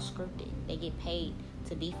 It's all scripted. They get paid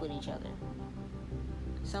to beef with each other.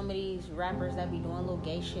 Some of these rappers that be doing little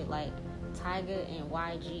gay shit like Tyga and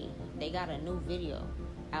YG, they got a new video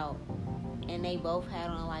out, and they both had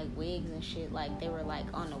on like wigs and shit, like they were like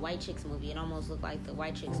on the White Chicks movie. It almost looked like the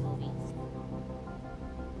White Chicks movie.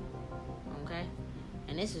 Okay?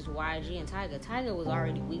 And this is YG and Tyga. Tyga was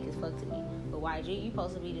already weak as fuck to me. But YG, you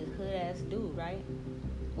supposed to be this hood ass dude, right?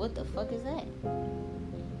 What the fuck is that?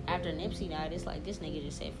 After Nipsey died, it's like this nigga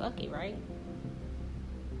just said fuck it, right?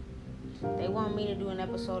 They want me to do an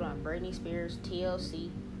episode on Britney Spears, TLC,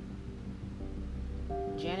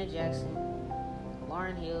 Janet Jackson,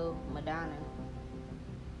 Lauryn Hill, Madonna,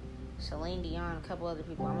 Celine Dion, a couple other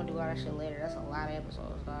people. I'm gonna do all that shit later. That's a lot of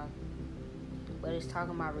episodes, dog. But it's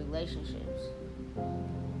talking about relationships.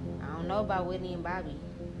 I don't know about Whitney and Bobby.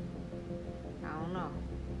 I don't know.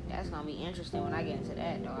 That's gonna be interesting when I get into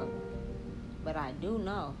that, dog. But I do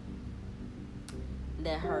know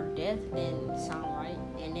that her death didn't sound right.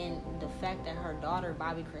 And then the fact that her daughter,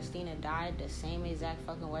 Bobby Christina, died the same exact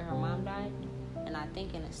fucking way her mom died, and I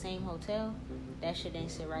think in the same hotel, that shit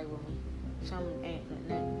didn't sit right with me. Something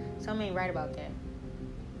ain't right about that.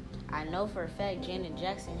 I know for a fact Janet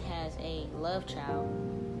Jackson has a love child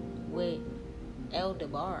with El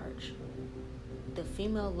DeBarge. The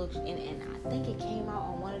female looks, and I think it came out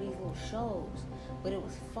on one of these little shows, but it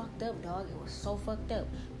was fucked up, dog. It was so fucked up,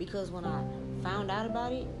 because when I found out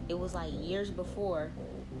about it, it was like years before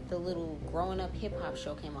the little growing up hip hop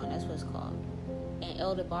show came on. That's what it's called. And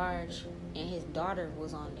El DeBarge and his daughter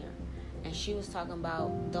was on there, and she was talking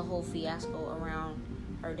about the whole fiasco around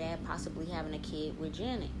her dad possibly having a kid with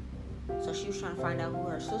Janet. So she was trying to find out who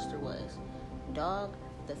her sister was. Dog,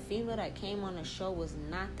 the female that came on the show was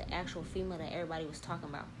not the actual female that everybody was talking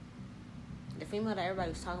about. The female that everybody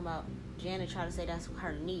was talking about, Janet tried to say that's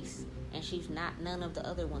her niece, and she's not none of the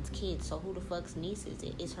other one's kids. So who the fuck's niece is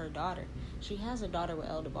it? It's her daughter. She has a daughter with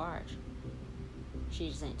El DeBarge. She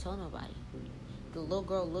just ain't told nobody. The little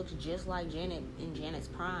girl looks just like Janet in Janet's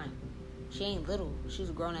prime. She ain't little. She's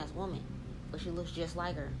a grown-ass woman. But she looks just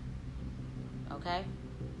like her. Okay?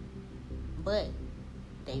 But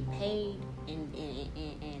they paid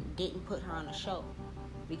and didn't put her on the show.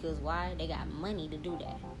 Because why? They got money to do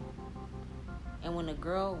that. And when the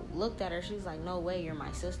girl looked at her, she was like, no way, you're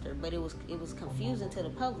my sister. But it was confusing to the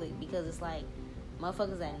public because it's like,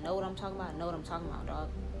 motherfuckers that know what I'm talking about, dog.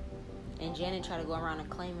 And Janet tried to go around and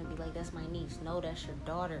claim and be like, that's my niece. No, that's your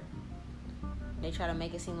daughter. They try to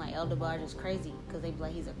make it seem like El DeBarge is crazy because they be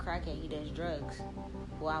like, he's a crackhead, he does drugs.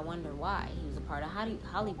 Well, I wonder why. He was a part of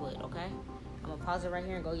Hollywood, okay? I'm going to pause it right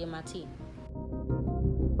here and go get my tea.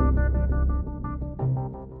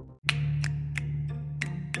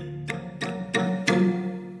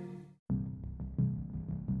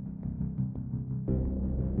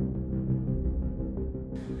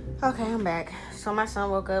 Okay, I'm back. So my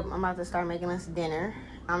son woke up. I'm about to start making us dinner.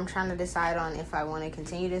 I'm trying to decide on if I want to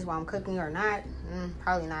continue this while I'm cooking or not.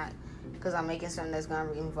 Probably not, because I'm making something that's going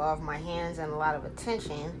to involve my hands and a lot of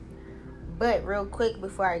attention. But real quick,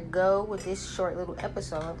 before I go with this short little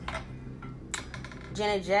episode,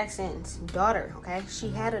 Janet Jackson's daughter, okay? She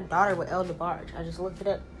had a daughter with El DeBarge. I just looked it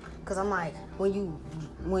up, because I'm like, when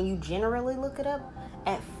you generally look it up,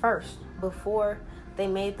 at first, before they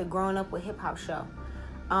made the Growing Up with Hip Hop show,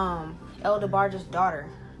 El DeBarge's daughter,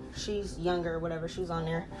 she's younger or whatever, she was on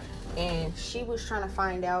there, and she was trying to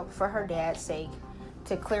find out, for her dad's sake,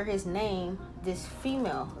 to clear his name, this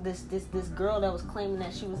female, this girl that was claiming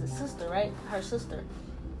that she was his sister, right? Her sister,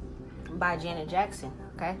 by Janet Jackson,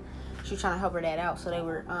 okay? She was trying to help her dad out, so they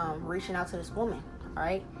were reaching out to this woman, all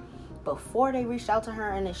right? Before they reached out to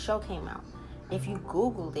her and this show came out, if you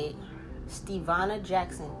Googled it, Stevonna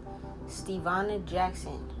Jackson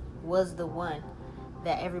was the one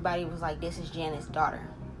that everybody was like, this is Janet's daughter,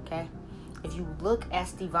 okay? If you look at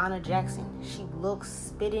Stevonna Jackson, she looks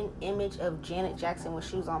spitting image of Janet Jackson when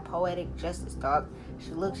she was on Poetic Justice, dog. She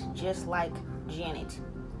looks just like Janet,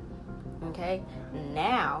 okay?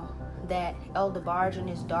 Now that El DeBarge and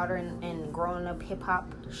his daughter and Growing Up Hip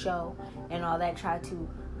Hop show and all that tried to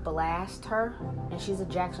blast her, and she's a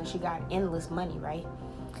Jackson, she got endless money, right?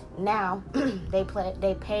 Now,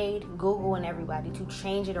 they paid Google and everybody to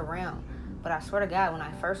change it around. But I swear to God, when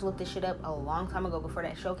I first looked this shit up a long time ago before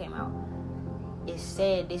that show came out, it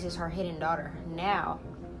said this is her hidden daughter. Now,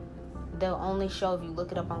 they'll only show, if you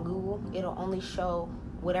look it up on Google, it'll only show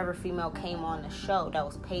whatever female came on the show that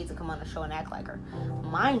was paid to come on the show and act like her.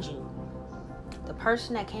 Mind you, the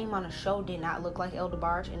person that came on the show did not look like El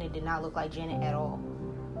DeBarge, and it did not look like Janet at all.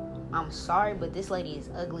 I'm sorry, but this lady is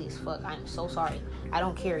ugly as fuck. I'm so sorry. I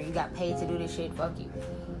don't care. You got paid to do this shit. Fuck you.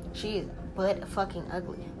 She is butt fucking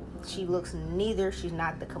ugly. She looks neither. She's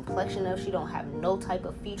not the complexion of. She don't have no type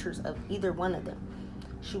of features of either one of them.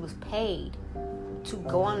 She was paid to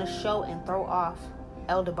go on the show and throw off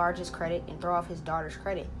El DeBarge's credit and throw off his daughter's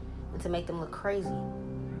credit and to make them look crazy.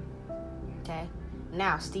 Okay?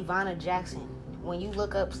 Now, Stevonna Jackson. When you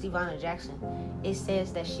look up Stevonna Jackson, it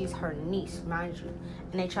says that she's her niece, mind you.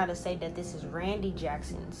 And they try to say that this is Randy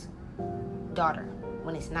Jackson's daughter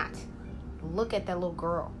when it's not. Look at that little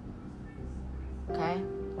girl. Okay?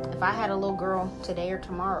 If I had a little girl today or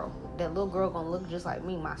tomorrow, that little girl gonna look just like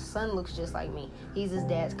me. My son looks just like me. He's his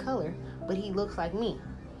dad's color, but he looks like me.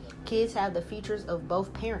 Kids have the features of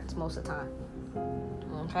both parents most of the time.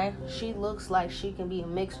 Okay? She looks like she can be a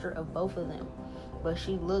mixture of both of them. But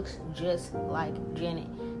she looks just like Janet.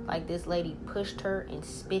 Like this lady pushed her and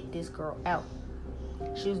spit this girl out.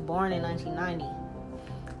 She was born in 1990.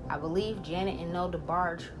 I believe Janet and El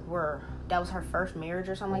DeBarge that was her first marriage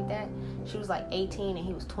or something like that. She was like 18 and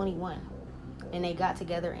he was 21. And they got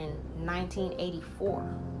together in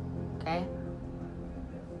 1984. Okay?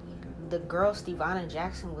 The girl Stevonna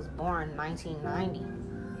Jackson was born in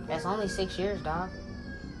 1990. That's only 6 years, dog.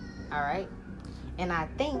 Alright? And I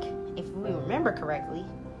think, if we remember correctly,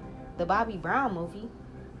 the Bobby Brown movie,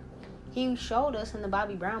 he showed us in the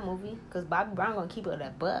Bobby Brown movie, because Bobby Brown gonna keep it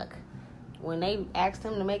a buck. When they asked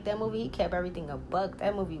him to make that movie, he kept everything a buck.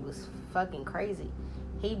 That movie was fucking crazy.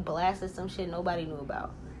 He blasted some shit nobody knew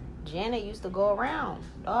about. Janet used to go around,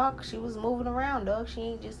 dog. She was moving around, dog. She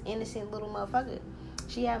ain't just innocent little motherfucker.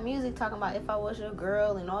 She had music talking about if I was your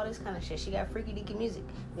girl and all this kind of shit. She got freaky deaky music.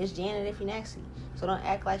 It's Janet if you nasty. So don't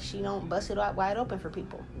act like she don't bust it out wide open for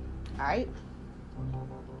people. Alright?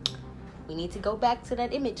 We need to go back to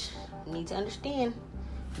that image. We need to understand.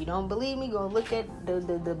 If you don't believe me, go look at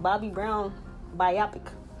the Bobby Brown biopic.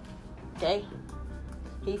 Okay?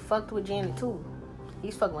 He fucked with Janet too.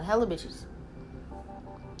 He's fucking with hella bitches.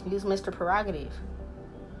 He was Mr. Prerogative.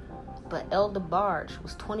 But El DeBarge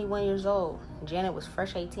was 21 years old. Janet was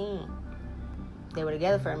fresh 18. They were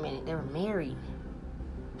together for a minute. They were married.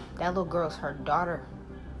 That little girl's her daughter.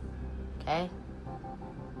 Okay?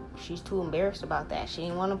 She's too embarrassed about that. She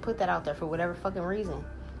didn't want to put that out there for whatever fucking reason.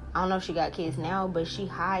 I don't know if she got kids now, but she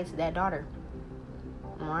hides that daughter.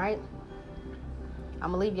 Alright?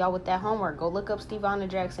 I'm gonna leave y'all with that homework. Go look up Stevonna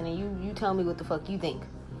Jackson and you tell me what the fuck you think.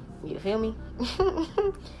 You feel me?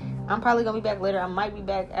 I'm probably gonna be back later. I might be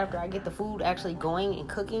back after I get the food actually going and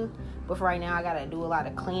cooking. But for right now, I gotta do a lot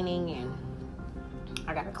of cleaning and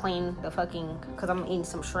I gotta clean the fucking, cause I'm eating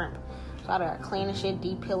some shrimp. So I gotta clean the shit,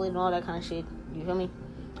 deep peel it and all that kind of shit. You feel me?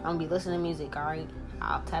 I'm gonna be listening to music, alright?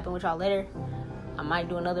 I'll tap in with y'all later. I might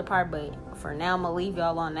do another part, but for now, I'm gonna leave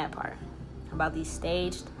y'all on that part. About these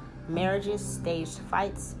staged marriages, staged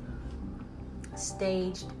fights,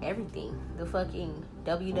 staged everything. The fucking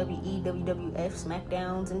WWE, WWF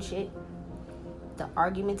SmackDowns and shit. The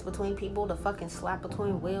arguments between people, the fucking slap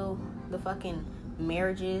between Will, the fucking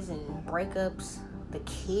marriages and breakups, the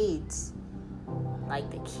kids. Like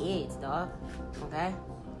the kids, dog. Okay?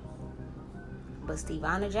 But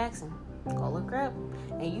Stevonna Jackson, go look her up.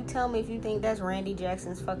 And you tell me if you think that's Randy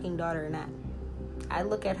Jackson's fucking daughter or not. I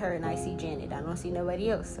look at her and I see Janet. I don't see nobody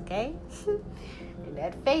else, okay? And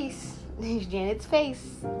that face is Janet's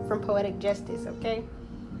face from Poetic Justice, okay?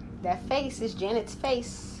 That face is Janet's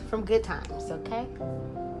face from Good Times, okay?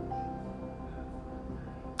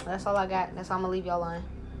 That's all I got. That's all I'm going to leave y'all on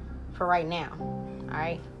for right now. All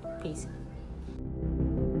right? Peace.